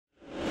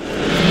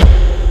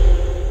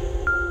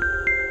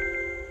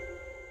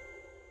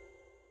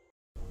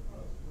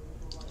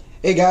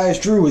Hey guys,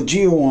 Drew with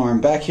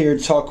GeoArm back here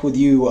to talk with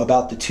you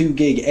about the 2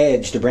 gig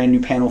Edge, the brand new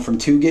panel from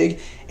 2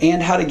 gig,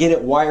 and how to get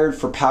it wired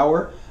for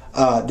power.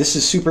 This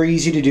is super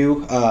easy to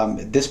do.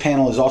 This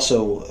panel is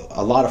also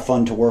a lot of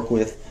fun to work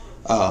with.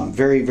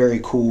 Very, very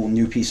cool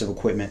new piece of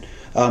equipment.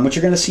 What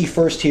you're going to see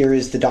first here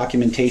is the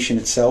documentation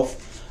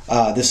itself.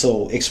 This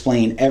will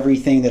explain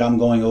everything that I'm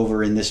going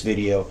over in this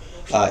video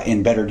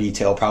in better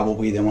detail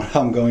probably than what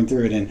I'm going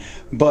through it in.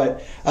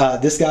 But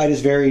this guide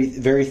is very,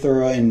 very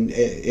thorough, and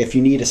if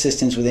you need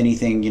assistance with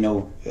anything,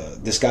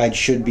 this guide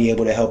should be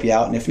able to help you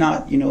out. And if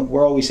not,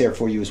 we're always there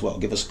for you as well.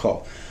 Give us a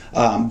call.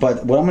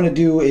 But what I'm going to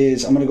do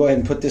is I'm going to go ahead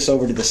and put this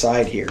over to the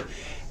side here.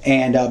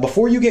 And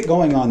before you get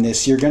going on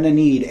this, you're going to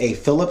need a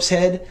Phillips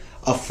head,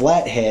 a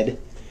flat head,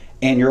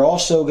 and you're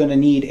also going to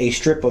need a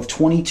strip of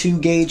 22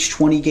 gauge,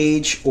 20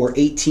 gauge, or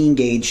 18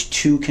 gauge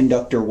 2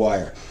 conductor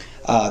wire.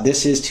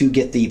 This is to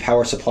get the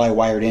power supply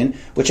wired in,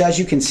 which as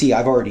you can see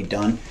I've already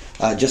done,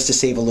 just to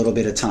save a little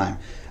bit of time.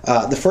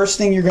 The first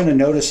thing you're going to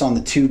notice on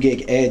the 2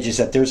 gig Edge is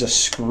that there's a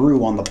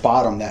screw on the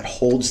bottom that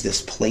holds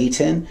this plate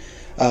in.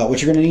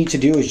 What you're going to need to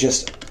do is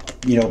just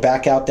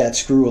back out that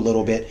screw a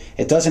little bit.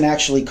 It doesn't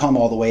actually come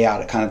all the way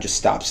out, it kind of just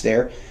stops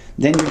there.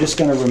 Then you're just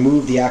going to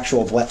remove the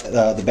actual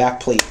the back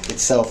plate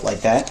itself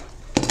like that,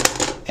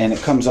 and it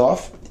comes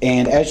off.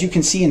 And as you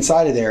can see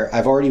inside of there,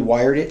 I've already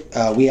wired it.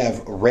 We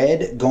have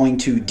red going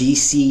to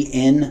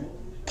DC-in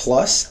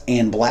plus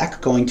and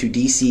black going to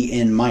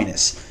DC-in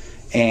minus.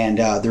 And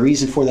the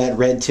reason for that,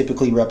 red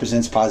typically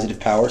represents positive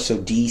power, so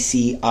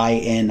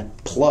DC-in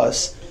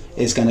plus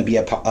is going to be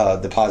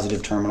the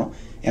positive terminal.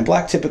 And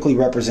black typically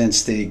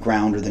represents the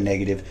ground or the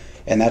negative,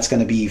 and that's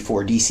going to be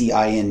for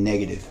DC-in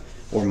negative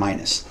or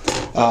minus.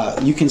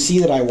 You can see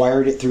that I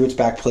wired it through its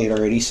back plate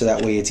already, so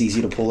that way it's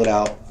easy to pull it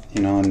out,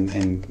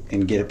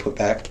 and get it put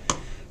back.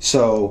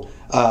 So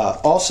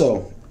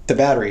also the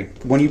battery,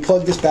 when you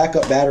plug this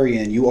backup battery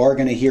in, you are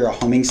going to hear a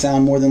humming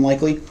sound more than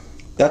likely.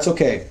 That's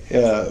okay.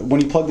 When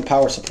you plug the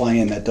power supply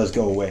in, that does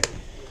go away.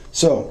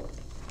 So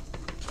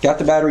got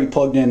the battery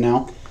plugged in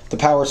now. The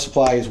power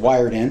supply is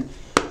wired in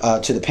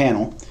to the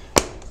panel.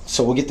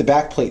 So we'll get the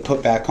back plate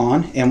put back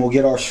on, and we'll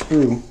get our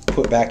screw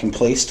put back in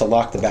place to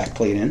lock the back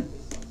plate in.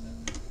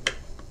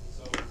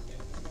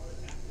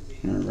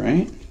 All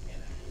right.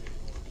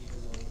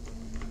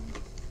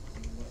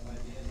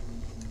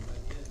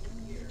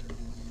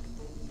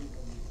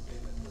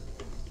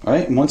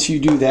 Alright, and once you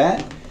do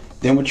that,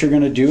 then what you're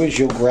going to do is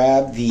you'll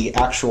grab the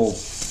actual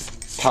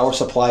power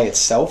supply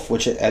itself,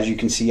 which as you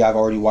can see I've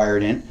already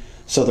wired in.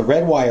 So the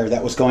red wire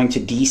that was going to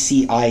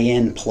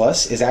DC-in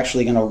plus is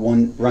actually going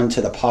to run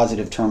to the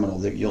positive terminal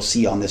that you'll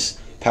see on this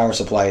power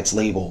supply. It's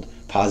labeled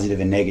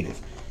positive and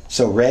negative.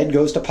 So red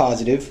goes to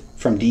positive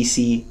from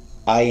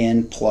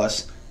DC-in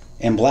plus,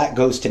 and black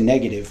goes to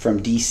negative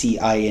from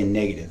DC-in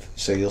negative.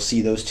 So you'll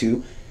see those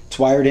two. It's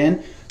wired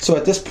in. So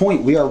at this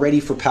point we are ready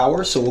for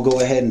power, so we'll go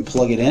ahead and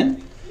plug it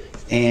in,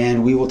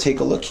 and we will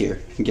take a look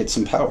here and get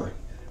some power.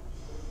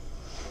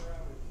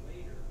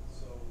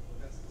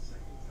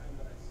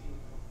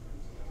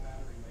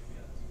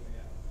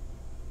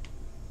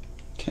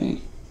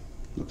 Okay,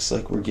 looks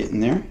like we're getting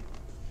there.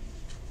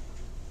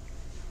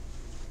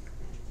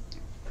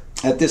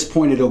 At this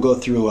point it'll go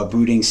through a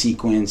booting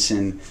sequence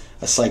and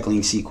a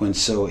cycling sequence,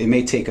 so it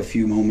may take a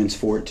few moments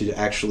for it to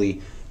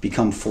actually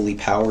become fully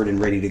powered and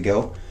ready to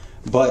go.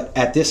 But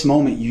at this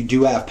moment you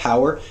do have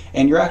power,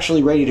 and you're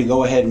actually ready to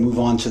go ahead and move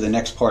on to the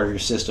next part of your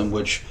system,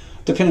 which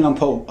depending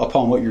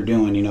upon what you're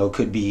doing,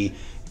 could be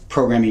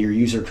programming your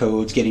user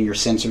codes, getting your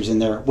sensors in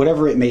there,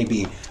 whatever it may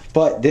be.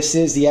 But this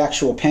is the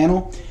actual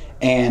panel,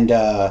 and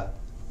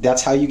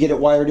that's how you get it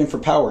wired in for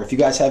power. If you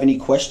guys have any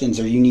questions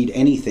or you need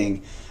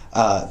anything,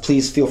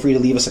 please feel free to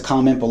leave us a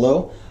comment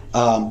below.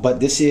 But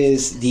this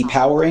is the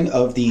powering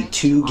of the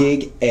 2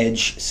 gig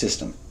Edge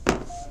system.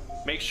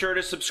 Make sure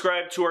to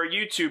subscribe to our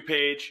YouTube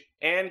page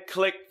and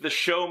click the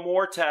Show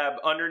More tab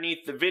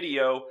underneath the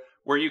video,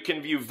 where you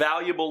can view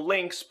valuable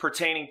links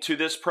pertaining to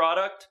this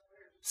product,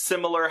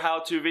 similar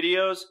how-to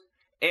videos,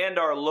 and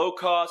our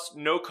low-cost,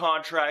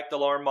 no-contract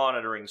alarm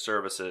monitoring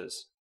services.